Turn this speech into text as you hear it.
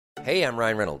Hey, I'm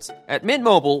Ryan Reynolds. At Mint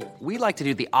Mobile, we like to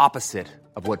do the opposite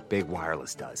of what Big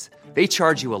Wireless does. They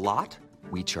charge you a lot,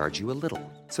 we charge you a little.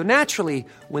 So naturally,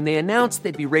 when they announced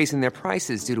they'd be raising their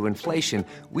prices due to inflation,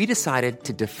 we decided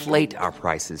to deflate our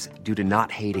prices due to not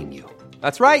hating you.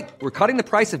 That's right. We're cutting the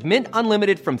price of Mint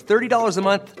Unlimited from $30 a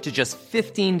month to just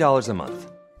 $15 a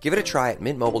month. Give it a try at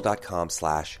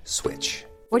mintmobile.com/switch.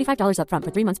 $45 up front for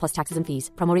 3 months plus taxes and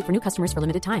fees. Promo rate for new customers for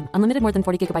limited time. Unlimited more than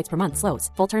 40 gigabytes per month. Slows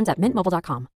full terms at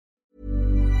mintmobile.com.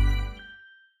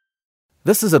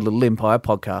 This is a Little Empire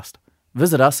podcast.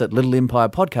 Visit us at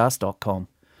littleempirepodcast.com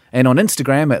and on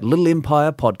Instagram at Little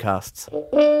Empire Podcasts.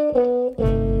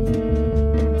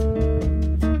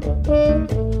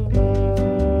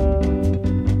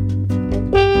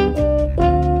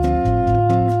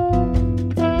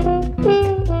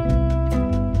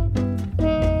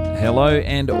 Hello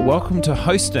and welcome to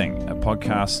Hosting, a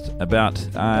podcast about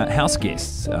house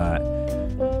guests.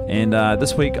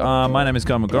 This week, my name is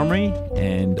Guy Montgomery,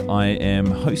 and I am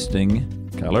hosting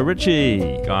Carlo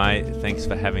Ritchie. Guy, thanks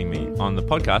for having me on the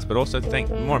podcast, but also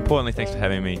more importantly, thanks for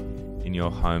having me in your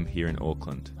home here in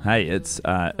Auckland. Hey, it's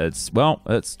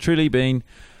truly been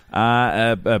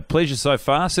a pleasure so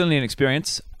far. Certainly an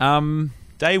experience.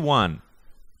 Day one.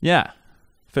 Yeah.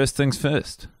 First things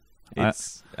first.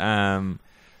 It's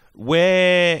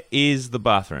where is the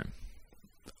bathroom?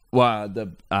 Well, 'Cause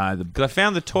I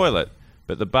found the toilet,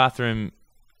 but the bathroom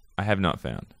I have not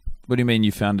found. What do you mean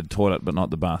you found a toilet but not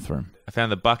the bathroom? I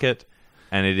found the bucket,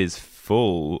 and it is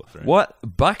full. What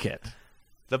bucket?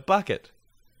 The bucket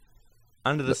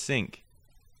under the sink.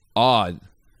 Oh,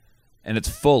 and it's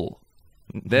full.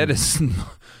 That is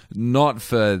not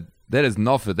for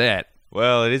that.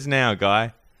 Well, it is now,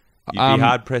 Guy. You'd be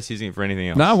hard pressed using it for anything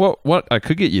else. No, what I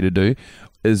could get you to do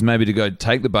is maybe to go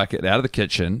take the bucket out of the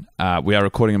kitchen. We are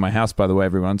recording in my house, by the way,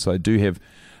 everyone. So I do have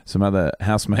some other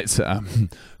housemates who I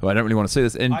don't really want to see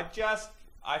this. And I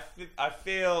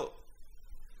feel.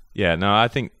 Yeah, no, I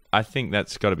think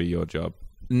that's got to be your job.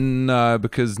 No,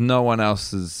 because no one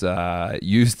else has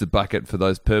used the bucket for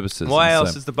those purposes. Why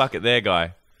else is the bucket there,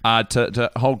 Guy? To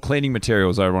hold cleaning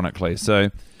materials, ironically. So.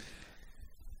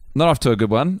 Not off to a good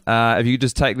one. If you could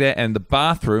just take that, and the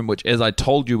bathroom, which, as I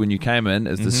told you when you came in,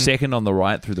 is the second on the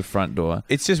right through the front door.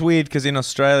 It's just weird because in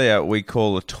Australia, we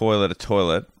call a toilet a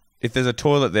toilet. If there's a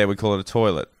toilet there, we call it a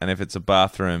toilet. And if it's a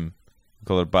bathroom, we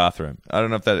call it a bathroom. I don't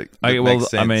know if that makes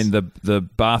sense. I mean, the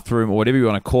bathroom, or whatever you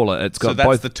want to call it, it's got that's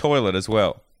both. The toilet as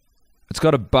well. It's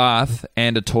got a bath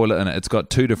and a toilet in it. It's got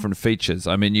two different features.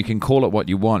 I mean, you can call it what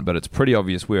you want, but it's pretty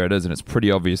obvious where it is, and it's pretty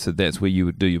obvious that that's where you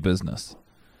would do your business.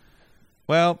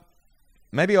 Well,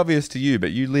 maybe obvious to you,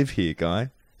 but you live here,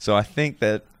 Guy. So I think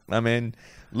that, I mean,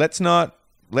 let's just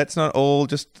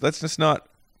not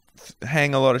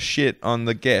hang a lot of shit on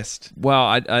the guest.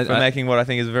 Well, for making what I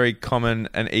think is a very common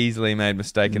and easily made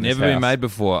mistake in this house. Never been made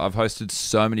before. I've hosted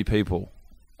so many people.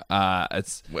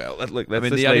 Let's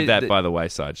leave that by the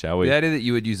wayside, shall we? The idea that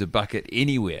you would use a bucket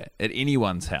anywhere at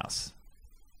anyone's house.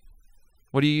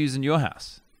 What do you use in your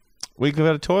house? We've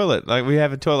got a toilet. Like, we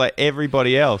have a toilet like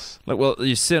everybody else. Well,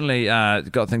 you certainly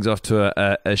got things off to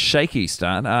a shaky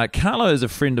start. Carlo is a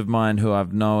friend of mine who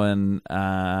I've known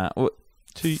 2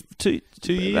 years?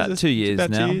 About 2 years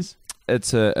about now. 2 years?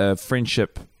 It's a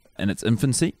friendship in its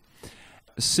infancy.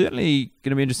 Certainly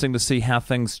going to be interesting to see how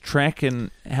things track and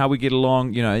how we get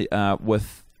along,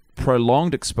 with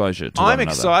prolonged exposure to one I'm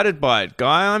another. excited by it,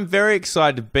 Guy. I'm very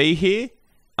excited to be here.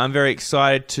 I'm very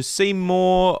excited to see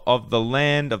more of the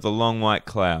land of the long white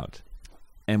cloud.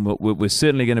 And we're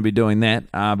certainly going to be doing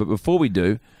that. But before we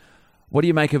do, what do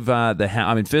you make of the house?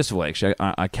 I mean, first of all, actually,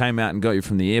 I came out and got you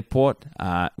from the airport.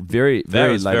 Very,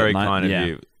 very late very at night. kind of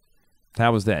you.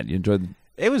 How was that? You enjoyed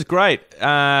It was great.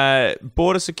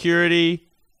 Border security,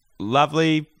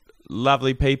 lovely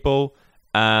people.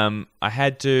 I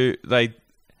had to,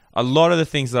 a lot of the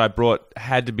things that I brought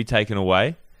had to be taken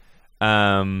away.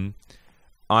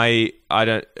 I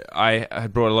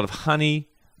had brought a lot of honey,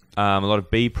 a lot of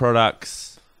bee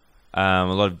products, a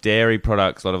lot of dairy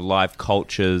products, a lot of live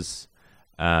cultures,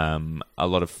 a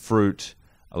lot of fruit,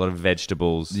 a lot of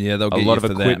vegetables. Yeah, they'll get a lot you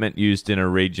of for equipment used in a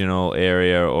regional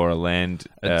area or a land.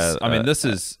 this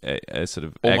is a sort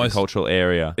of almost agricultural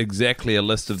area. exactly a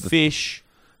list of the Fish,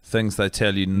 things they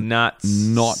tell you nuts,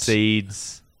 not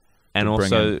seeds, and to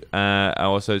bring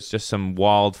also it's just some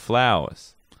wild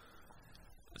flowers.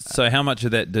 So how much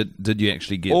of that did you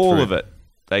actually get? All through? of it,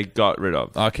 they got rid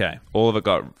of. Okay, all of it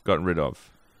got rid of.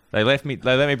 They let me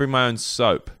bring my own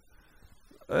soap.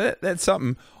 That's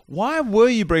something. Why were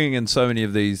you bringing in so many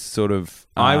of these sort of...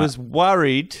 I was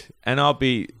worried, and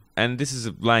this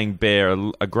is laying bare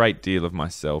a great deal of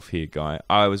myself here, Guy.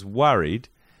 I was worried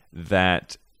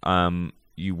that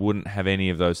you wouldn't have any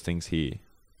of those things here.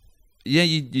 Yeah,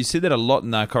 you said that a lot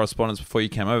in our correspondence before you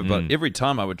came over, but every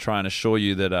time I would try and assure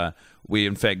you that we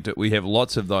have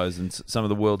lots of those and some of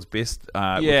the world's best.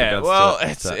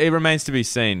 It remains to be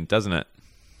seen, doesn't it?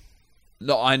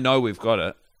 No, I know we've got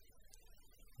it.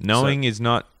 Knowing is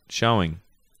not showing,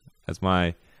 as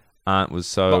my aunt was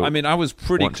so. But, I mean, I was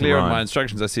pretty want to clear in rhyme. my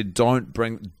instructions. I said, don't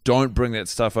bring that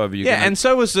stuff over. Yeah, and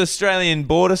so was Australian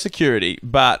Border Security.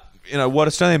 But what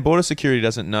Australian Border Security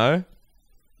doesn't know,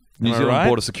 New Zealand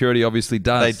Border Security obviously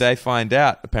does. They find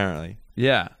out apparently.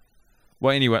 Yeah.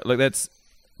 Well, anyway, look, that's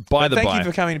by the by. Thank you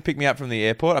for coming to pick me up from the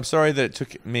airport. I'm sorry that it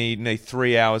took me nearly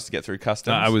 3 hours to get through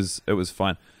customs. No, it was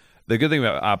fine. The good thing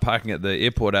about parking at the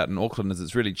airport out in Auckland is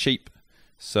it's really cheap.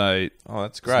 So,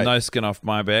 that's great. No skin off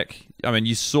my back. I mean,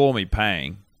 you saw me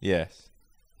paying. Yes.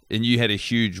 And you had a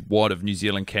huge wad of New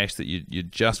Zealand cash that you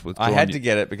just withdrawn. I had to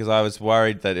get it because I was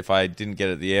worried that if I didn't get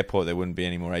it at the airport, there wouldn't be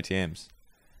any more ATMs.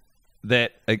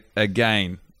 That,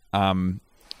 again, I mean,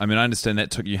 I understand that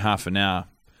took you half an hour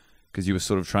because you were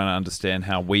sort of trying to understand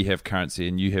how we have currency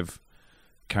and you have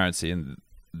currency, and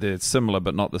they're similar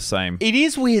but not the same. It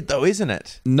is weird, though, isn't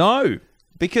it? No.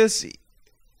 Because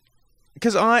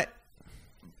I...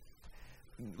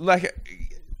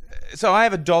 So I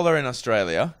have $1 in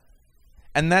Australia,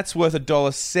 and that's worth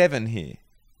 $1.07 here.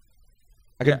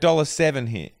 $1.07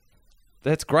 here.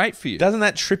 That's great for you. Doesn't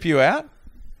that trip you out?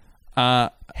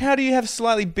 How do you have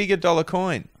slightly bigger dollar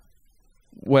coin?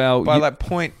 Well, by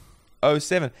 0.07.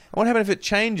 And what happens if it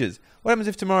changes? What happens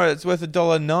if tomorrow it's worth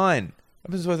 $1.09? What happens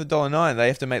if it's worth $1.09? They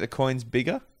have to make the coins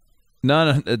bigger?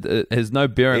 No, it has no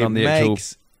bearing on the actual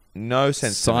no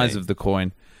sense size of the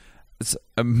coin. It's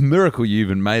a miracle you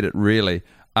even made it, really.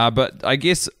 But I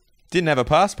guess... Didn't have a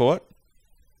passport.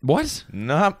 What?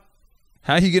 No.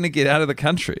 How are you going to get out of the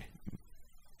country?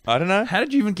 I don't know. How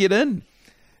did you even get in?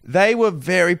 They were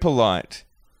very polite.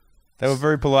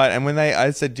 And when I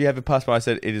said, "Do you have a passport?" I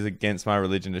said, "It is against my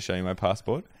religion to show you my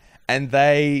passport." And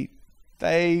they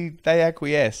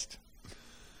acquiesced.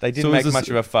 They didn't make much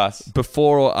of a fuss.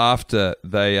 Before or after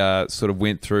they sort of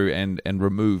went through and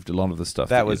removed a lot of the stuff?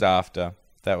 That was after.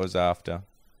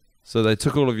 So they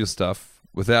took all of your stuff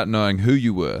without knowing who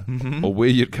you were or where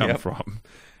you'd come from.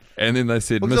 And then they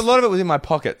said... Because a lot of it was in my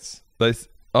pockets.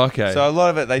 Okay. So a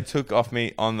lot of it they took off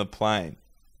me on the plane.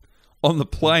 On the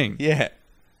plane? Yeah.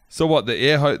 So what,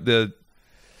 the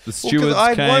stewards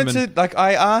came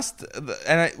I asked,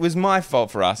 and it was my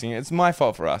fault for asking. It's my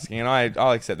fault for asking, and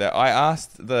I'll accept that. I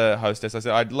asked the hostess, I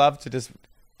said, I'd love to just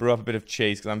brew up a bit of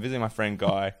cheese because I'm visiting my friend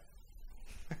Guy.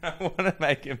 I want to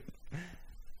make him...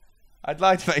 I'd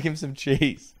like to make him some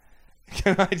cheese.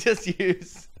 Can I just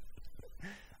use...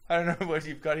 I don't know what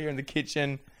you've got here in the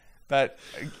kitchen, but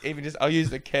I'll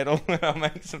use the kettle and I'll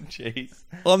make some cheese.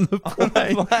 On the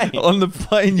plane? On the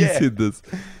plane you said this.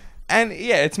 And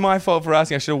yeah, it's my fault for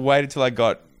asking. I should have waited till I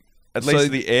got at least to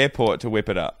the airport to whip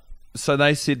it up. So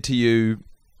they said to you,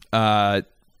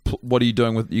 what are you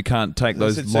doing with... You can't take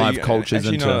those live cultures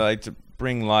into... to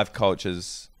bring live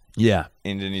cultures... Yeah,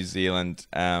 into New Zealand,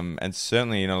 and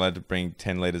certainly you're not allowed to bring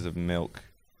 10 litres of milk.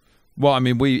 Well, I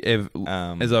mean, we have,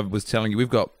 as I was telling you, we've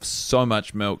got so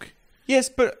much milk. Yes,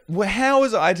 but how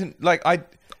was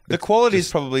the quality is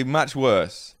probably much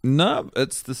worse. No,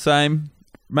 it's the same,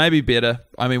 maybe better.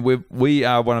 I mean, we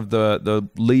are one of the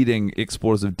leading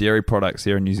exporters of dairy products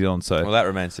here in New Zealand. So, well, that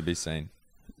remains to be seen.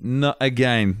 No,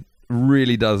 again,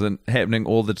 really doesn't happening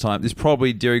all the time. There's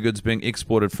probably dairy goods being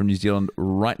exported from New Zealand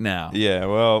right now. Yeah,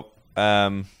 well,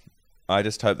 I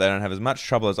just hope they don't have as much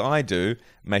trouble as I do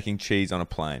making cheese on a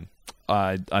plane.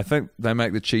 I think they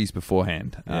make the cheese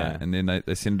beforehand, and then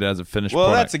they send it as a finished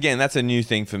product. Well, that's a new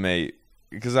thing for me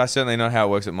because that's certainly not how it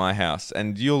works at my house,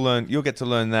 and you'll get to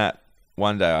learn that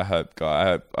one day. I hope, Guy. I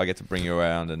hope I get to bring you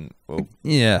around, and we'll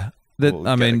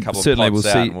certainly we'll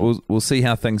see. We'll see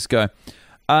how things go.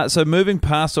 So moving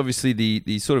past, obviously,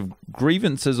 the sort of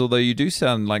grievances, although you do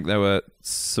sound like they were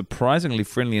surprisingly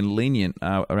friendly and lenient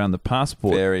around the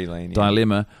passport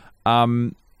dilemma.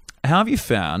 How have you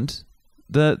found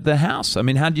the house? I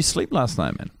mean, how did you sleep last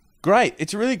night, man? Great.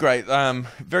 It's really great.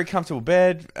 Very comfortable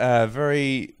bed.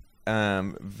 Very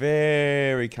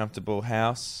comfortable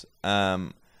house.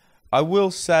 I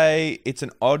will say it's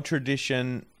an odd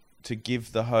tradition to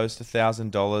give the host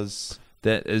 $1,000.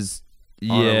 That is...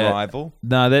 on arrival?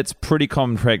 No, that's pretty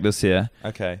common practice here.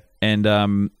 Okay. And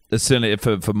it's certainly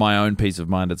for my own peace of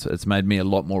mind, it's made me a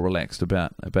lot more relaxed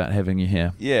about having you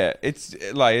here. Yeah, it's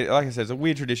like I said, it's a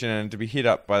weird tradition, and to be hit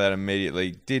up by that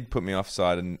immediately did put me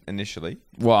offside initially.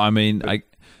 Well, I mean,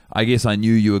 I guess I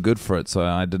knew you were good for it, so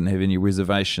I didn't have any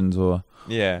reservations or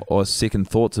second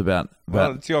thoughts about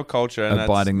well, it's your culture and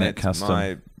abiding that custom.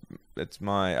 My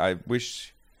I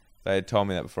wish they had told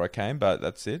me that before I came, but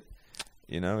that's it.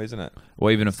 Isn't it?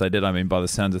 Well, even if they did, I mean, by the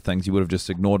sounds of things, you would have just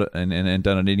ignored it and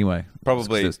done it anyway.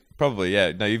 Probably,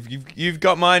 yeah. No, you've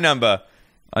got my number.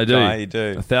 I do. Guy, you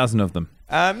do. 1,000 of them.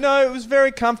 No, it was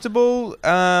very comfortable.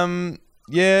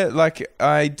 Yeah, like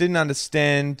I didn't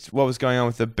understand what was going on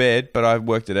with the bed, but I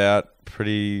worked it out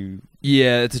pretty.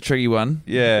 Yeah, it's a tricky one.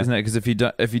 Yeah, isn't it? Because if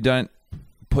you don't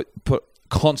put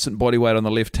constant body weight on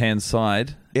the left hand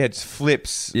side, yeah, it just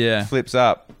flips. Yeah, flips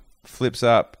up.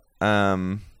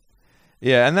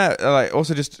 Yeah, and that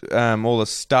also just all the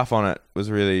stuff on it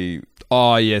was really.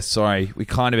 Oh yeah, sorry. We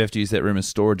kind of have to use that room as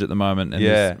storage at the moment, and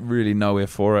there's really nowhere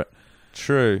for it.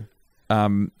 True.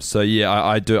 So yeah,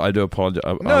 I do apologize.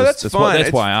 That's fine.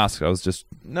 That's why I asked. I was just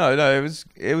no.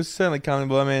 It was certainly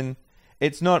comfortable. I mean,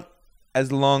 it's not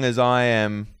as long as I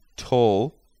am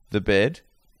tall. The bed.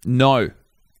 No.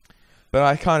 But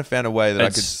I kind of found a way that I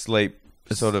could sleep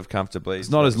sort of comfortably. It's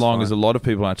not as long as a lot of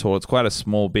people are tall. It's quite a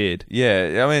small bed.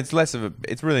 Yeah, I mean, it's less of a.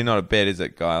 It's really not a bed, is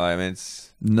it, Guy? I mean,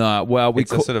 it's no. Well,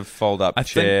 it's a sort of fold-up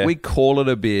chair. I think we call it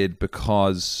a bed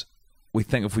because we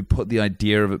think if we put the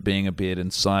idea of it being a bed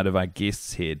inside of our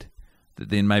guest's head, that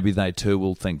then maybe they too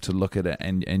will think to look at it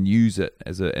and use it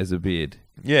as a bed.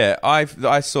 Yeah,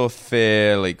 I saw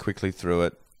fairly quickly through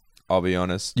it. I'll be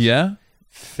honest. Yeah,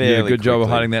 fairly. You did a good quickly. job of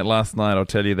hiding that last night. I'll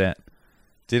tell you that.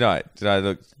 Did I?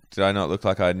 Did I not look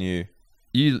like I knew?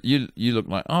 You look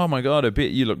like, oh my God, a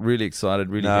bit. You look really excited,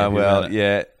 really happy about it.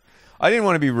 Yeah. I didn't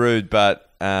want to be rude,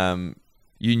 but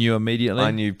you knew immediately?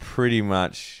 I knew pretty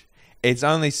much. It's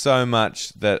only so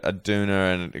much that a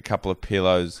doona and a couple of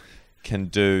pillows can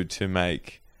do to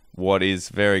make what is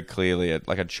very clearly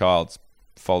like a child's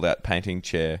fold-out painting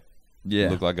chair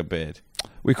look like a bed.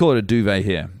 We call it a duvet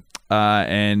here.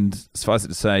 And suffice it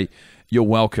to say, you're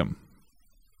welcome.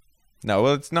 No,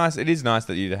 well, it's nice. It is nice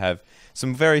that you have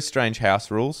some very strange house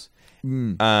rules.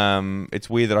 It's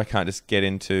weird that I can't just get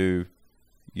into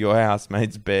your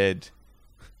housemate's bed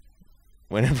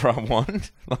whenever I want.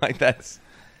 Like that's.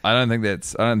 I don't think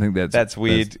that's. That's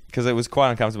weird because it was quite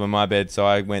uncomfortable in my bed, so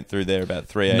I went through there about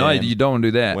 3 a.m. No, you don't want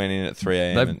to do that. Went in at 3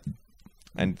 a.m.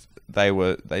 and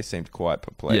they seemed quite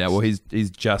perplexed. Yeah, well, he's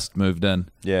just moved in.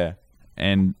 Yeah,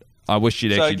 and I wish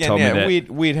you'd actually told me that.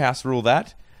 Weird house rule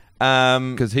that.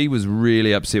 Because he was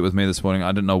really upset with me this morning.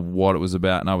 I didn't know what it was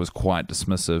about, and I was quite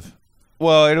dismissive.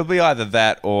 Well, it'll be either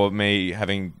that or me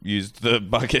having used the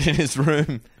bucket in his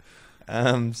room.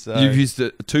 So you've used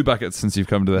 2 buckets since you've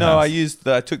come to the house.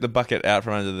 No, I took the bucket out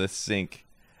from under the sink,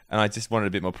 and I just wanted a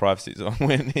bit more privacy, so I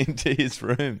went into his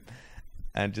room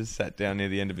and just sat down near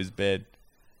the end of his bed,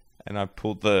 and I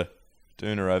pulled the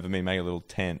doona over me, make a little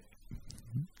tent.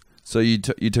 So you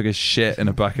took a shat in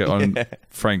a bucket on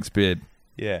Frank's bed.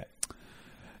 Yeah.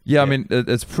 Yeah, I mean,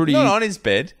 it's pretty... Not on his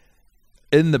bed.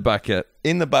 In the bucket.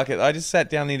 In the bucket. I just sat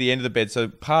down near the end of the bed, so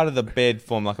part of the bed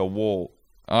formed like a wall.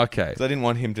 Okay. Because I didn't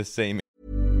want him to see me.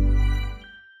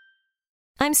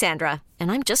 I'm Sandra,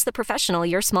 and I'm just the professional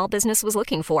your small business was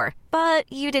looking for.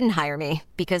 But you didn't hire me,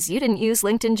 because you didn't use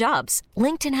LinkedIn Jobs.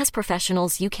 LinkedIn has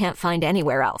professionals you can't find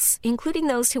anywhere else, including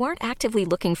those who aren't actively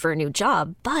looking for a new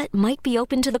job, but might be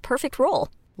open to the perfect role,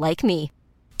 like me.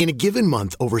 In a given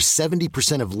month, over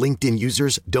 70% of LinkedIn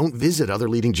users don't visit other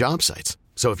leading job sites.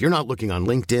 So if you're not looking on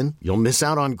LinkedIn, you'll miss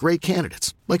out on great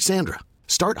candidates like Sandra.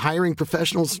 Start hiring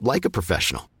professionals like a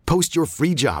professional. Post your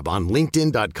free job on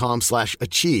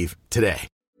linkedin.com/achieve today.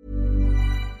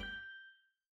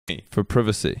 For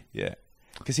privacy. Yeah.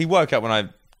 Because he woke up when I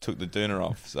took the doona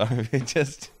off. So it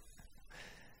just...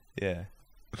 Yeah.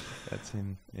 That's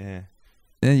him. Yeah.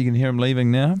 Yeah, you can hear him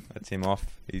leaving now. That's him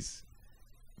off. He's...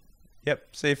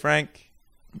 Yep. See you, Frank.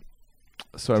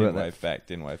 Sorry about that.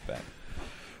 Didn't wave back.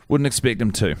 Wouldn't expect him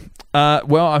to.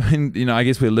 Well, I mean, I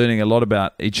guess we're learning a lot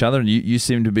about each other, and you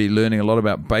seem to be learning a lot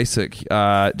about basic,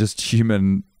 just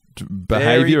human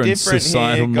behaviour and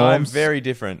societal norms. Very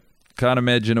different. Can't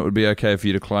imagine it would be okay for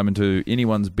you to climb into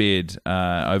anyone's bed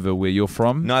over where you're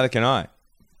from. Neither can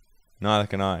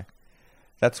I.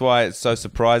 That's why it's so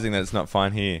surprising that it's not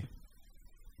fine here.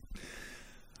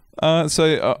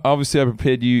 So obviously I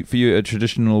prepared for you a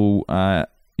traditional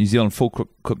New Zealand full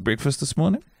cook breakfast this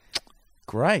morning.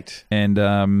 Great. And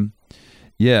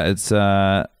it's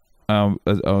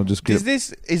I'll just get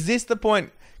Is this the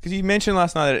point? Because you mentioned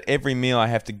last night that at every meal I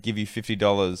have to give you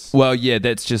 $50. Well, yeah,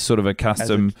 that's just sort of a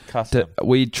custom.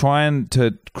 We try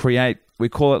to create. We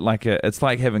call it it's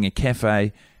like having a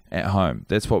cafe at home.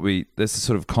 That's the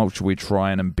sort of culture we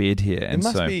try and embed here. It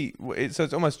must be. So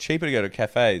it's almost cheaper to go to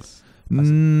cafes.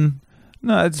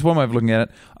 No, it's one way of looking at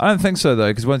it. I don't think so though,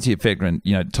 because once you factor in,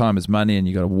 time is money, and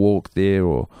you got to walk there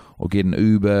or get an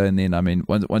Uber, and then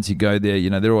once you go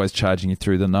there, they're always charging you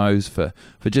through the nose for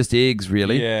just eggs,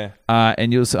 really. Yeah.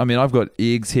 And I've got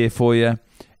eggs here for you,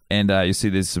 and you see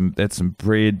that's some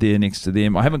bread there next to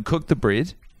them. I haven't cooked the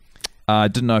bread. I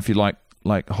didn't know if you like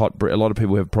hot bread. A lot of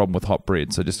people have a problem with hot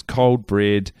bread, so just cold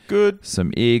bread. Good.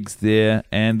 Some eggs there,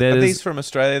 and Are these from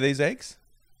Australia? These eggs?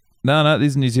 No,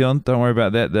 these are New Zealand. Don't worry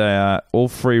about that. They are all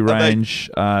free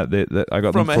range. I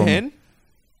got From them a hen?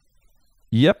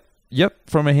 Yep,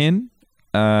 from a hen.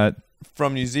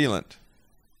 From New Zealand?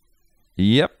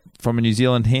 Yep, from a New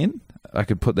Zealand hen. I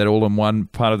could put that all in one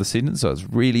part of the sentence, so it's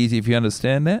really easy if you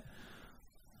understand that.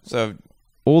 So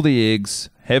all the eggs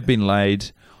have been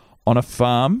laid on a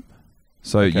farm.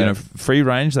 So, Okay. free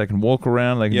range. They can walk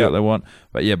around. They can do what they want.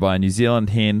 But, yeah, by a New Zealand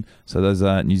hen. So those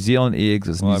are New Zealand eggs.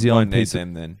 It's New I Zealand won't need piece of...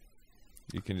 them then.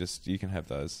 You can have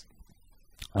those.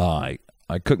 I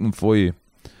cook them for you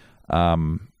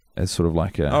as sort of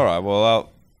like a... All right.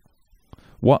 Well,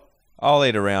 What? I'll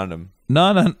eat around them.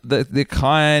 No, they're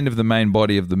kind of the main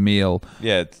body of the meal.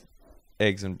 Yeah, it's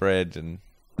eggs and bread and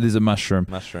There's a mushroom.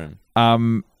 mushroom. It's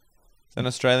An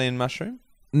Australian mushroom?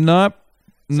 Nope.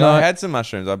 So No. I had some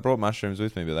mushrooms. I brought mushrooms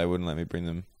with me, but they wouldn't let me bring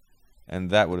them. And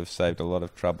that would have saved a lot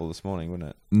of trouble this morning,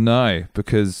 wouldn't it? No,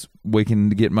 because we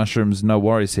can get mushrooms, no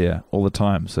worries here all the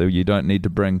time. So you don't need to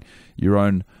bring your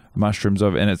own mushrooms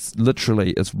over. And it's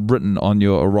written on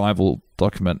your arrival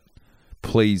document.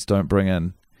 Please don't bring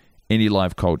in any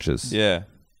live cultures. Yeah.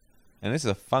 And this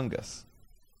is a fungus.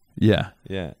 Yeah.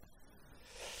 Yeah.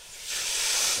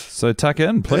 So tuck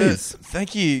in, please.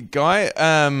 Thank you, Guy.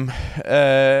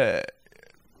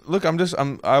 Look,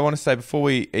 I want to say before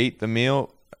we eat the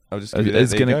meal, I'll just give you that.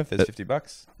 It's There you gonna- go. There's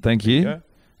 $50. Thank There you you.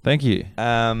 Thank you.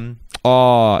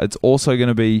 go. It's also going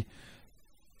to be...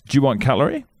 Do you want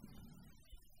cutlery?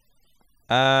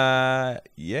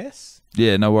 Yes.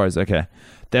 Yeah, no worries. Okay.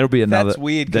 That'll be another... That's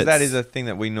weird because that is a thing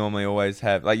that we normally always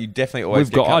have. Like you definitely always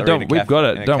We've get got. cutlery in a We've cafe- got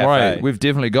in it. a Don't cafe. worry. We've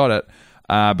definitely got it.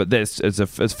 But it's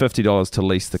 $50 to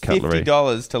lease the cutlery.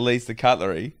 $50 to lease the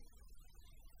cutlery.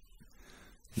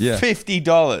 Yeah.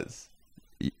 $50.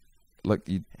 Look,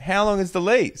 How long is the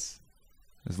lease?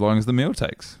 as long as the meal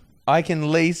takes. I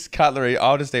can lease cutlery.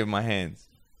 I'll just eat with my hands.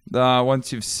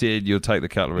 Once you've said you'll take the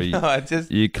cutlery, No, I just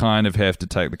you kind of have to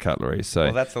take the cutlery. So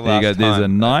Well, that's the there you go. last There's a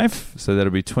time. knife, so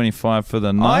that'll be $25 for the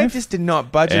I knife. just did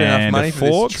not budget and enough money a for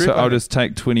fork, this trip. so I'll just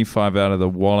take $25 out of the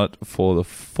wallet for the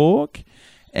fork.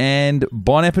 And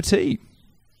bon appetit.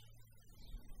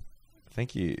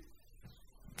 Thank you,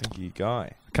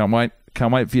 Guy. Can't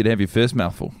wait for you to have your first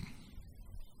mouthful.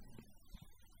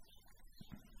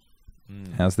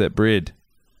 How's that bread?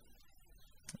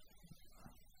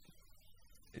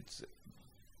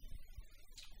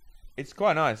 It's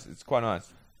quite nice. It's quite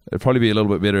nice. It'd probably be a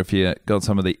little bit better if you got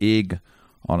some of the egg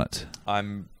on it.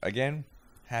 I'm again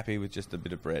happy with just a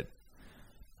bit of bread.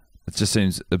 It just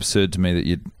seems absurd to me that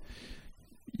you'd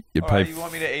All pay. right, you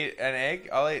want me to eat an egg?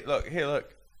 I'll eat. Look here.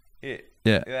 Look here.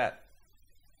 Yeah. Look at that.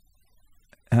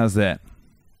 How's that?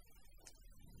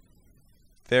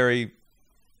 It's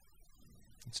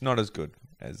not as good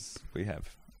as we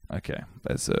have. Okay,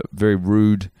 that's a very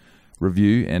rude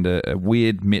review and a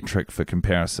weird metric for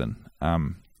comparison.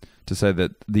 To say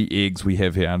that the eggs we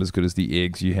have here aren't as good as the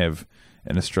eggs you have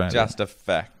in Australia. Just a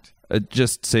fact. It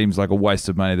just seems like a waste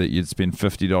of money that you'd spend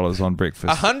 $50 on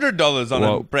breakfast. $100 on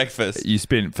a breakfast. You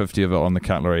spent $50 of it on the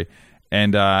cutlery,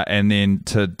 and then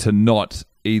to not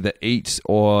either eat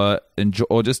or enjoy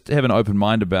or just have an open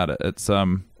mind about it. It's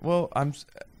Well,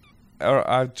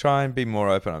 I try and be more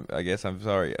open. I guess. I'm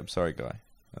sorry, Guy.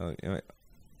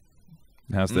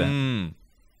 how's that?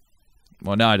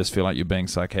 Well, now I just feel like you're being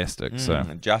sarcastic. So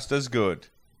Just as good.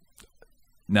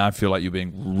 now I feel like you're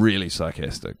being really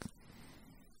sarcastic.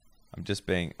 I just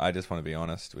want to be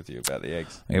honest with you about the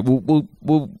eggs. Okay,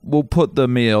 we'll put the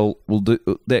meal. We'll do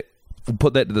that. We'll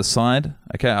put that to the side.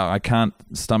 Okay, I can't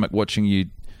stomach watching you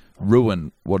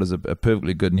ruin what is a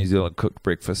perfectly good New Zealand cooked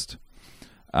breakfast.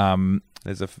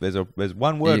 There's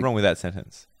one word Yeah. wrong with that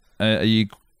sentence. Are you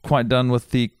quite done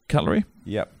with the cutlery?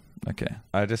 Yep. Okay.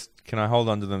 Can I hold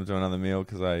on to them to another meal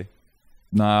because I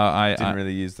No, I didn't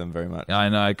really use them very much. I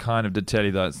know. I kind of did tell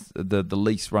you that the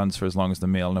lease runs for as long as the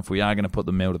meal, and if we are going to put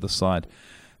the meal to the side,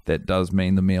 that does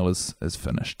mean the meal is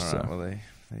finished. All so right, well,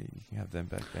 you can have them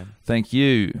back then. thank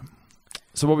you.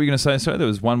 So what were you going to say? Sorry, there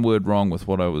was one word wrong with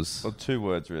what I was. Well, two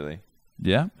words really.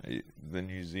 Yeah. The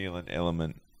New Zealand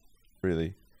element,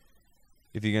 really.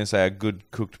 If you're going to say a good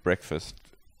cooked breakfast,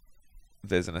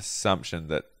 there's an assumption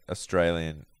that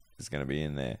Australian is going to be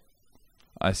in there.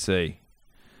 I see.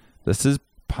 This is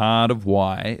part of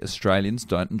why Australians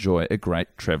don't enjoy a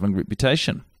great travelling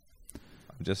reputation.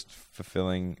 I'm just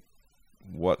fulfilling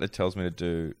what it tells me to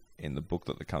do in the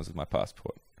booklet that comes with my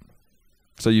passport.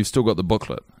 So you've still got the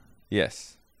booklet?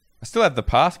 Yes. I still have the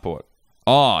passport.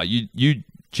 Oh, you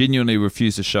genuinely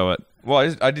refuse to show it?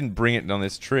 Well, I didn't bring it on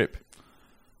this trip.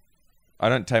 I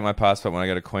don't take my passport when I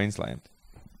go to Queensland.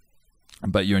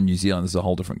 But you're in New Zealand. This is a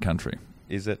whole different country.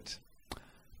 Is it?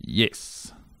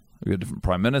 Yes. We've got a different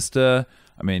Prime Minister.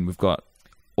 I mean, we've got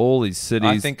all these cities.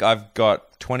 I think I've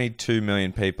got 22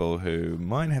 million people who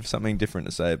might have something different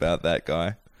to say about that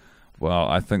guy. Well,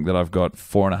 I think that I've got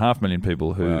 4.5 million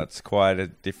people who... Well, it's quite a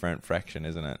different fraction,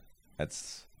 isn't it?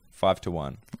 It's 5 to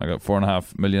 1. I got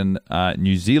 4.5 million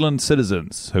New Zealand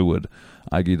citizens who would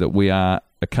argue that we are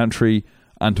a country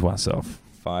unto ourselves.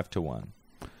 5 to 1.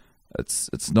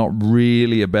 It's not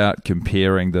really about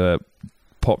comparing the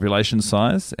population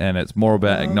size, and it's more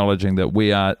about acknowledging that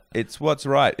we are... It's what's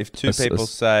right. If two people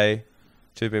say,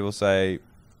 2 plus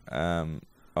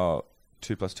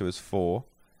 2 is 4,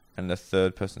 and the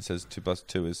third person says 2 plus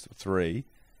 2 is 3,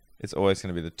 it's always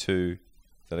going to be the 2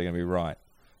 that are going to be right.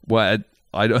 Well,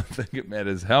 I don't think it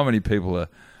matters how many people are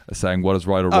saying what is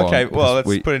right or wrong. Okay, well, let's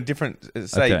put it different.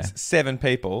 Say Okay. 7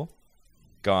 people,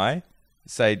 Guy,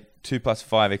 say 2 plus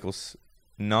 5 equals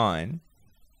 9,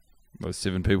 Well,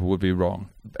 7 people would be wrong.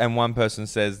 and one person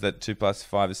says that 2 plus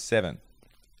 5 is 7.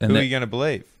 And Who are that- you going to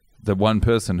believe? The one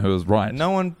person who is right.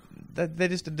 No one. They're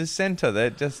just a dissenter.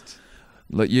 They're just.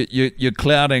 Look, you're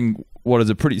clouding what is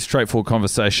a pretty straightforward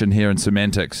conversation here in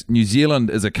semantics. New Zealand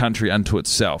is a country unto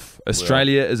itself.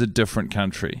 Australia is a different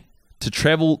country. To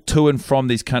travel to and from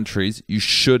these countries, you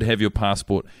should have your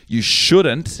passport. You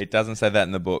shouldn't. It doesn't say that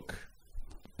in the book.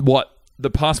 What? The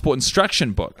passport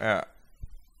instruction book? Yeah,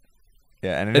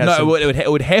 and it has No, some- it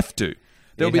would have to.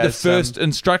 That would It be the has some- first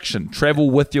instruction.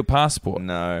 Travel with your passport.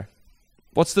 No,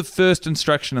 What's the first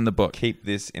instruction in the book? keep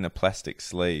this in a plastic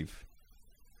sleeve.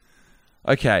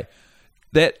 Okay.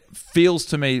 That feels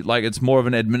to me like it's more of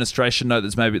an administration note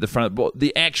that's maybe at the front of the book.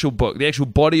 The actual book, the actual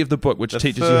body of the book, which The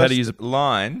teaches you how to first use it.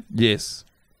 line. Yes.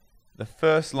 The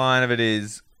first line of it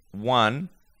is 1.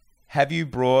 Have you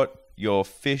brought your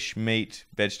fish, meat,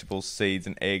 vegetables, seeds,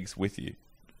 and eggs with you?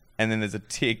 And then there's a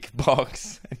tick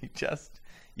box, and you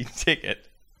tick it.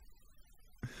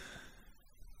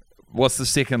 What's the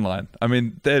second line? I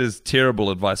mean, that is terrible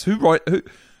advice.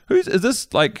 Is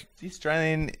this like... The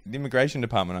Australian Immigration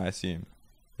Department, I assume.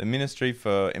 The Ministry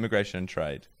for Immigration and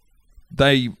Trade.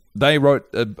 They wrote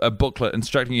a booklet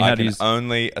instructing you how I to can use...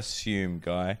 only assume,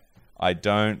 Guy. I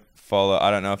don't follow.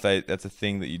 I don't know if that's a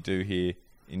thing that you do here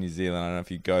in New Zealand. I don't know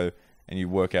if you go and you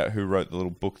work out who wrote the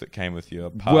little book that came with your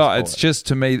passport. Well, it's just,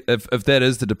 to me, if that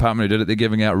is the department who did it, they're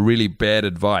giving out really bad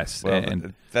advice. Well,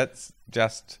 and that's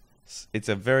just. It's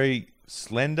a very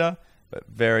slender but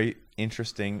very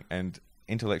interesting and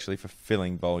intellectually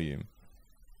fulfilling volume.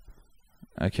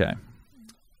 Okay.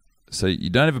 So you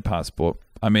don't have a passport.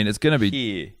 I mean, it's going to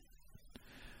be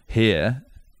here.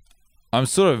 I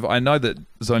know that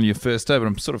it's only your first day, but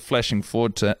I'm sort of flashing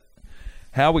forward to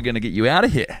how we're going to get you out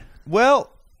of here.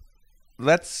 Well,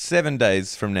 that's 7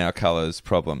 days from now, Colour's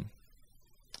problem.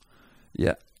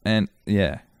 Yeah. And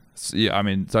yeah. So, yeah, I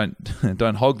mean,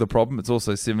 don't hog the problem. It's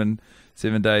also seven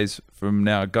days from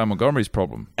now, Guy Montgomery's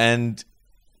problem. And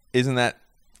isn't that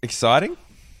exciting?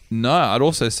 No, I'd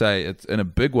also say it's in a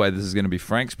big way this is going to be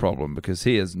Frank's problem because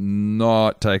he has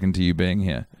not taken to you being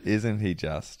here. Isn't he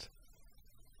just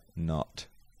not?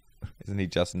 Isn't he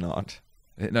just not?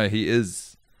 No, he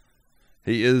is.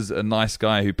 He is a nice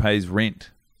guy who pays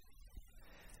rent.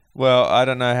 Well, I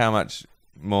don't know how much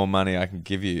more money I can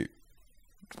give you.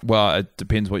 Well, it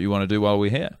depends what you want to do while we're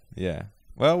here. Yeah.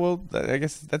 Well, I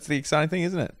guess that's the exciting thing,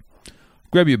 isn't it?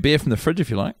 Grab your beer from the fridge if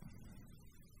you like.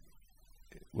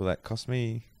 Will that cost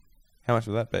me? How much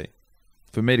will that be?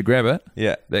 For me to grab it,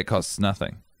 Yeah. that costs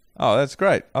nothing. Oh, that's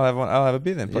great. I'll have one. I'll have a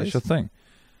beer then, Yeah, please. sure thing.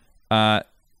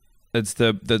 It's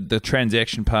the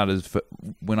transaction part is for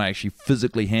when I actually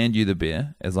physically hand you the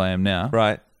beer, as I am now.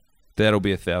 Right. That'll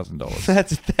be $1,000.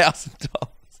 That's $1,000.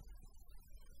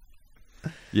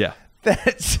 Yeah.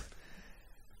 That's.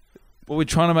 Well, we're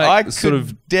trying to make I sort could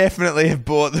of. definitely have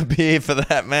bought the beer for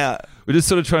that amount. We're just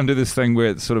sort of trying to do this thing where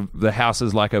it's sort of the house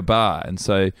is like a bar, and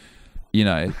so, you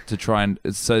know, to try and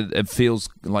so it feels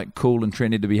like cool and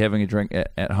trendy to be having a drink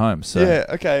at home. So Yeah.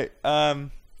 Okay.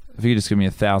 if you could just give me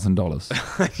 $1,000.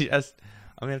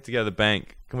 I'm gonna have to go to the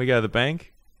bank. Can we go to the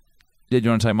bank? Yeah, do you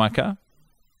want to take my car?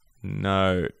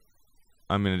 No.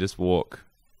 I'm gonna just walk.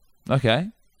 Okay.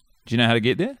 Do you know how to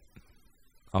get there?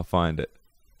 I'll find it.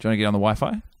 Do you want to get on the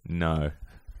Wi-Fi? No.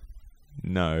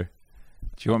 Do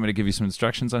you want me to give you some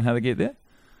instructions on how to get there?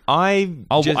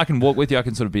 I can walk with you. I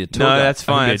can sort of be a tour No, guide. that's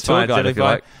fine. That's fine. Guide, if you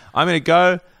like. I'm going to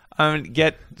go. I'm going to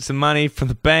get some money from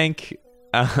the bank.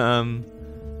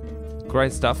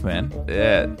 Great stuff, man.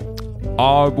 Yeah.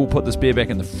 I will put this beer back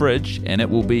in the fridge, and it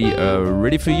will be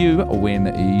ready for you when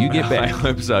you get I back.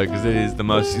 hope so, because it is the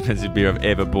most expensive beer I've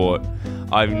ever bought.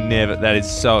 That is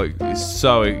so,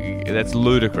 that's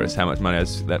ludicrous how much money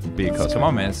that beer costs. Come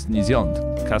on, man. It's New Zealand.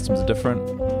 Customs are different.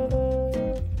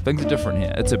 Things are different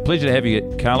here. It's a pleasure to have you,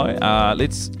 Carlo. You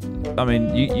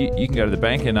can go to the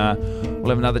bank, and we'll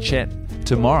have another chat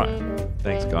tomorrow.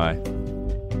 Thanks, Guy.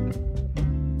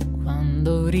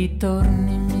 Quando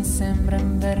ritorni mi sembra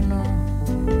inverno,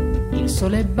 il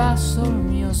sole è basso, il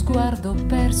mio sguardo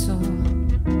perso,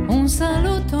 un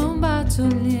saluto, un bacio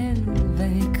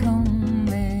lieve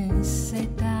come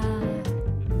seta,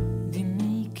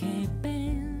 dimmi che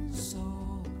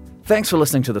penso. Thanks for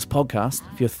listening to this podcast.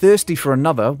 If you're thirsty for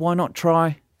another, why not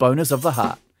try Boners of the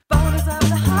Heart?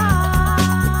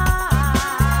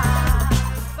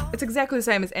 It's exactly the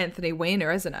same as Anthony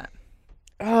Weiner, isn't it?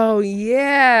 Oh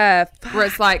yeah. Where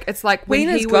it's like when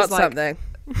Wiener's he got was like, something.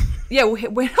 yeah. Oh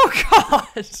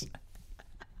God.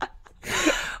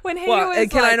 When he What, was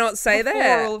can I like, not say before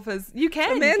that? All of his, you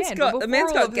can. The man's you can, got- but the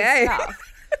man's before all got of his game.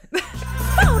 stuff.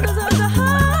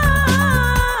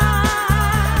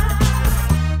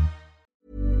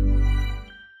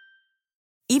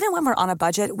 Even when we're on a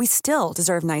budget, we still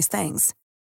deserve nice things.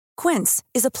 Quince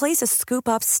is a place to scoop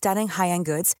up stunning high-end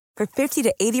goods for 50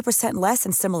 to 80% less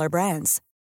than similar brands.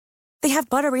 They have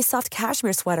buttery soft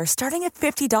cashmere sweaters starting at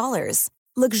 $50,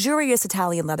 luxurious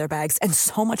Italian leather bags, and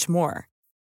so much more.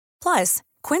 Plus,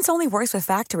 Quince only works with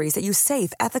factories that use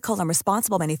safe, ethical, and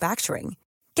responsible manufacturing.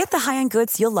 Get the high-end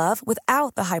goods you'll love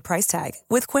without the high price tag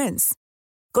with Quince.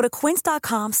 Go to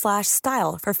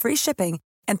quince.com/style for free shipping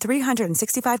and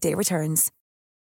 365-day returns.